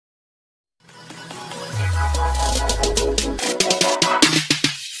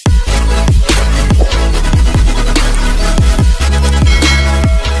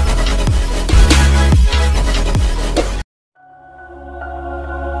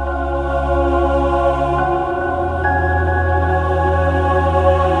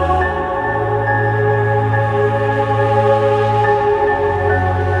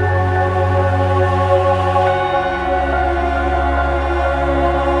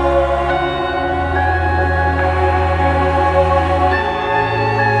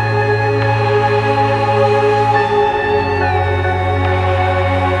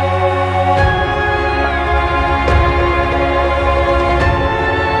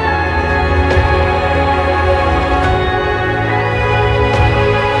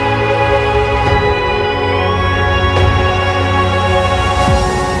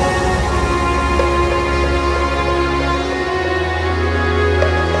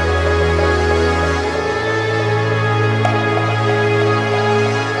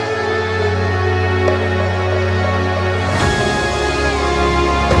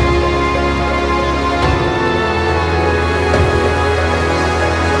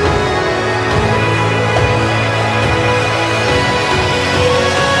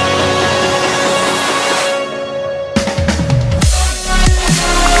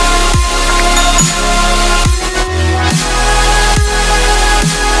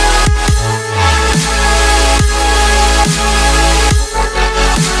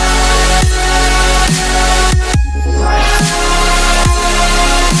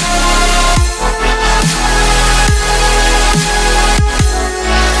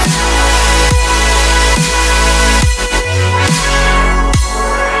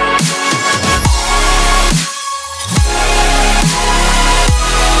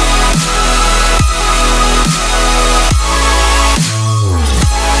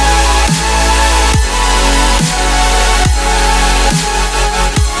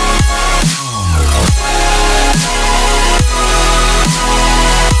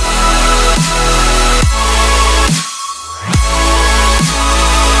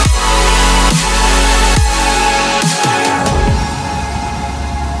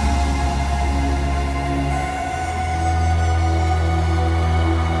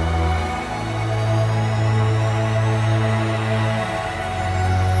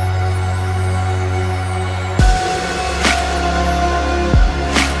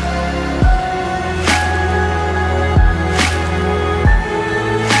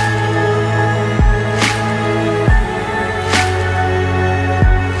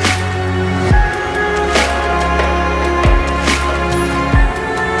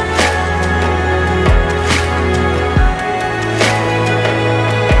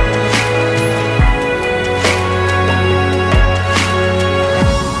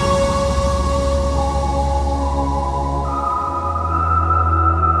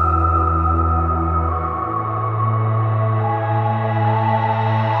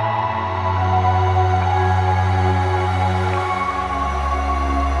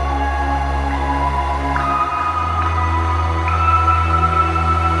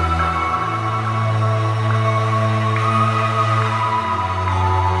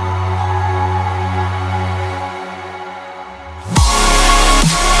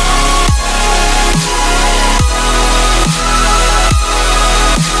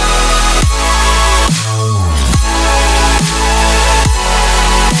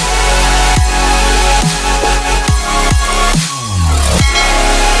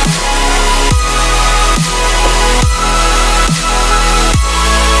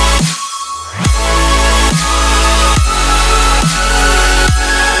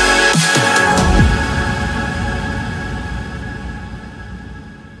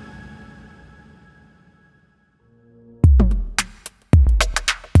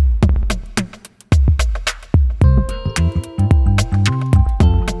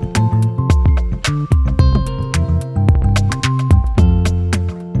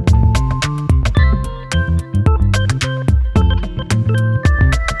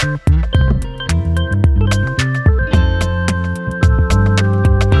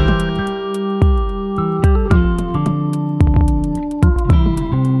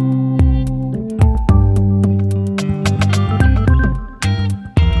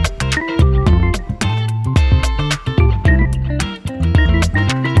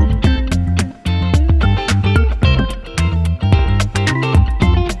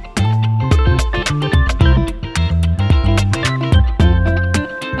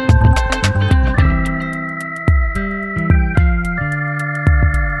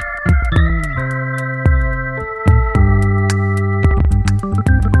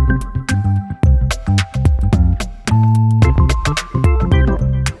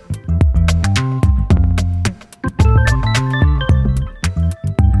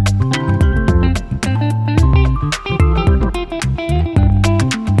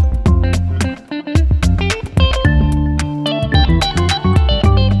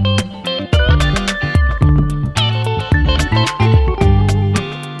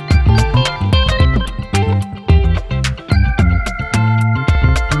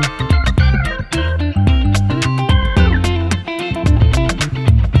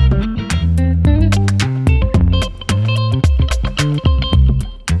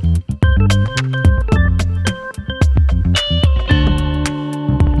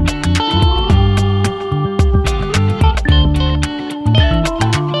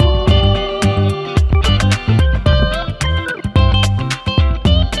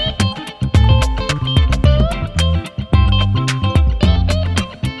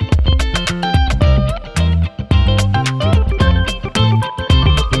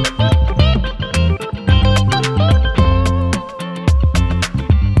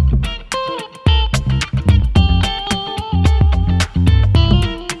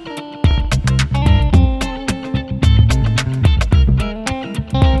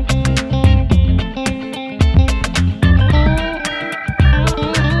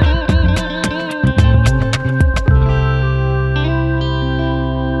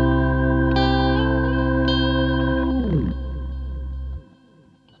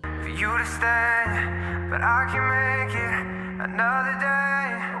but I can make it another day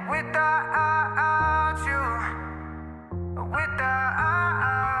without you,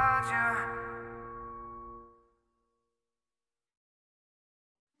 without you.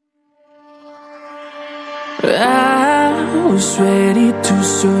 I was ready to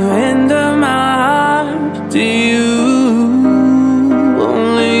surrender my heart to you,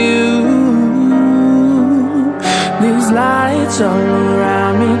 only you. These lights all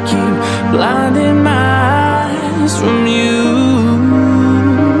around me keep blinding my eyes from you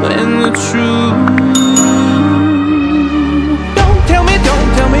and the truth. Don't tell me, don't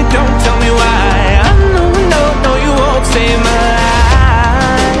tell me, don't tell me why. I know, no, you won't save my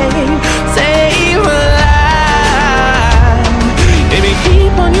life, save my life. Baby,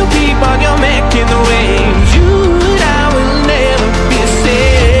 keep on your making the waves. You and I will never be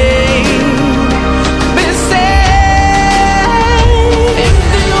safe, be safe. If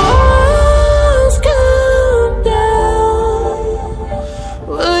the walls come down,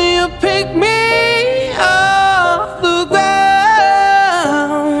 will you pick me off the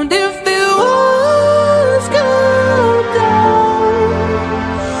ground? If the walls come down,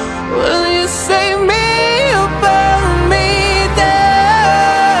 will you save me or burn me down?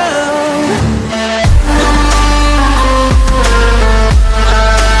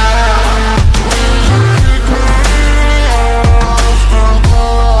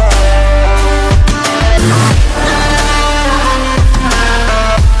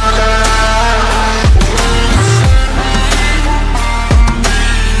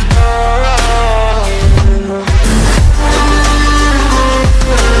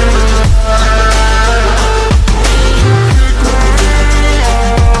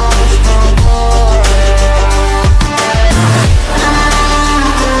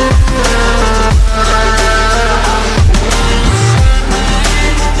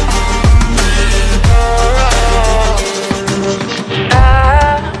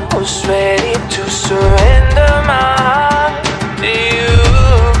 I was ready to surrender my heart to you,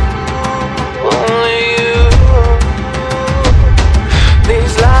 only you.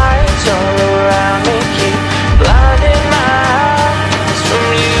 These lights all around me keep blinding my eyes from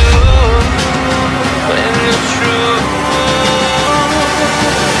you and the truth.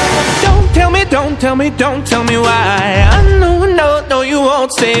 Don't tell me why. I know, no, you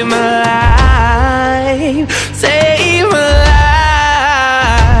won't save my life, save my life.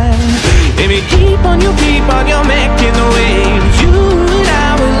 Baby, keep on your making the waves.